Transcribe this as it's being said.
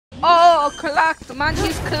clocked, man.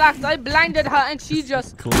 She's clocked. I blinded her and she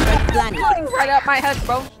just right up my head,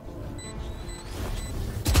 bro.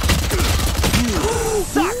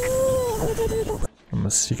 Suck. I'm gonna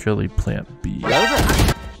secretly plant B. Hello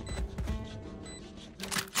there.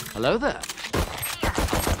 Hello there.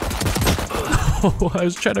 Oh, I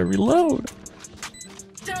was trying to reload.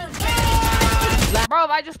 Bro,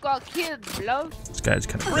 I just got killed, bro. This guy's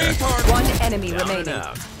kind of bad. One enemy remaining.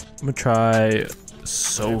 I'm gonna try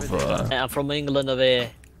Sova. I'm from England over here.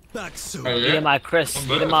 Eating my crisp.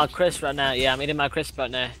 Eating my crisp right now. Yeah, I'm eating my crisp right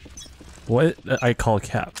now. What? I call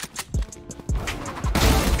cap.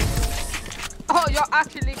 Oh, you're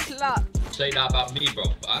actually clocked. Say that about me, bro.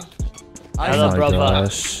 Huh? Hello, Oh my brother.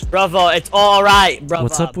 gosh. Bravo, it's alright, brother.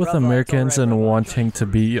 What's up with brother, Americans right, and brother. wanting to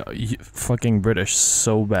be fucking British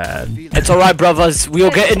so bad? It's alright, brothers. We'll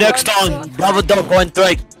get it next time. Brother, don't go and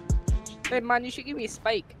drink. Hey, man, you should give me a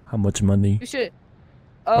spike. How much money? You should.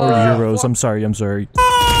 Or euros. I'm sorry. I'm sorry.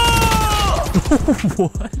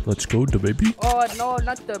 What? Let's go, the baby. Oh, no,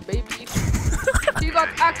 not the baby. You got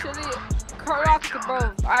actually clocked,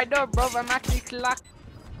 bro. I know, bro. I'm actually clocked.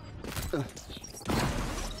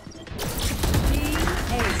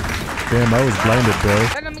 Damn, I was blinded, bro.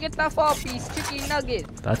 Let me get that 4-piece chicken nugget.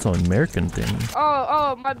 That's an American thing.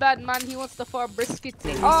 Oh, my bad, man. He wants the 4 brisket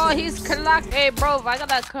thing. Oh, he's clocked. Hey, bro, I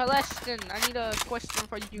got a question. I need a question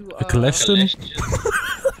for you. A question?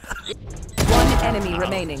 One enemy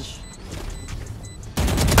remaining.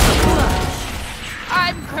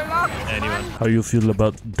 I'm clocked, man. How you feel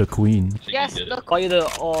about the queen? Yes, look. Call you the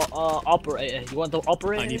operator. You want the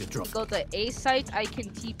operator? I need a drop. Go to A site, I can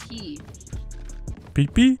TP.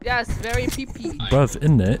 PP? Yes, very PP. Bruv,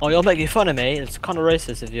 innit? Oh, you're making fun of me. It's kind of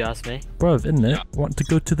racist if you ask me. Bruv, innit? Want to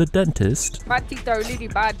go to the dentist? My teeth are really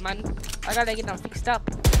bad, man. I gotta get them fixed up.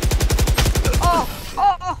 Oh,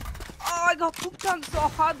 I got pooped on so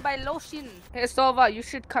hard by lotion. Hey, Sova, you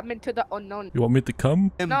should come into the unknown. You want me to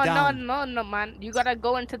come? No, man. You gotta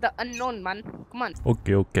go into the unknown, man. Come on.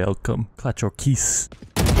 Okay, I'll come. Clutch your keys.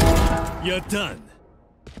 You're done.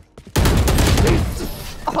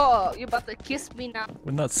 Oh, you about to kiss me now.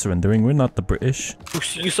 We're not surrendering. We're not the British.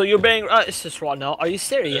 So you're being racist right now? Are you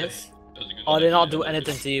serious? I did not do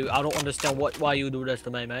anything to you. I don't understand why you do this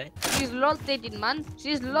to me, mate. She's rotating, man.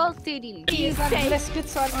 She's rotating. She's on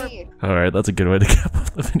biscuits on me. Alright, that's a good way to cap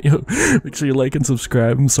off the video. Make sure you like and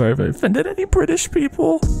subscribe. I'm sorry if I offended any British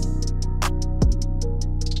people.